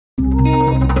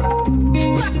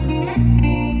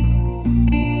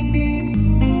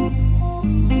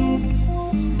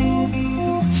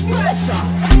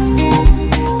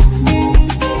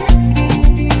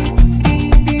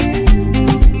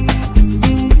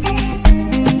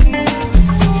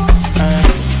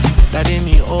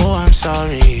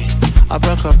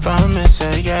broke a promise,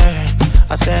 yeah.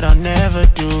 I said I'll never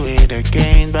do it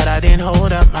again, but I didn't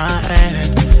hold up my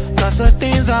hand. Cause the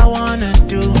things I wanna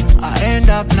do, I end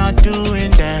up not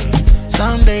doing them.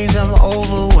 Some days I'm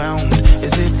overwhelmed.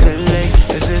 Is it too late?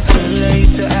 Is it too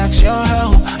late to ask your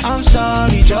help? I'm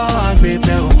sorry, Joe, I've been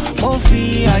built.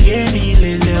 Mofi, I need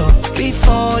little.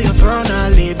 Before your throne, I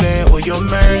live there. Oh, your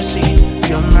mercy,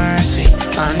 your mercy.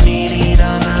 I need it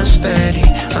unsteady.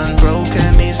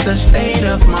 Unbroken is the state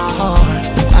of my heart.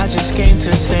 I just came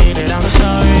to say that I'm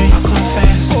sorry. I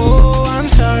confess. Oh, I'm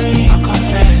sorry. I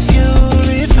confess. You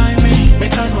refine me.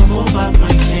 Make I no go back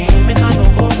my sin. Make I no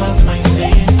go back my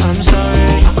sin. I'm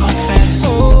sorry. I confess.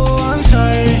 Oh, I'm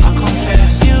sorry. I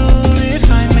confess. You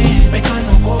refine me. Make I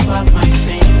no go back my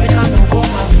sin. Make I no go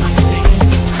back my sin.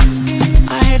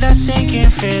 I hate that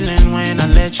sinking feeling when I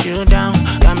let you down.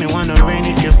 Got me wondering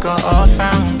if you've got off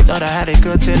found. Thought I had it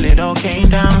good till it all came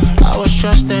down. I was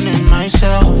trusting in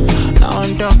myself. Now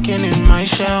I'm ducking in my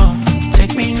shell.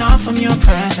 Take me now from your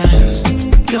presence.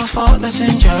 You're faultless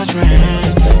in judgment.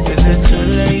 Is it too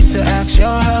late to ask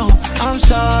your help? I'm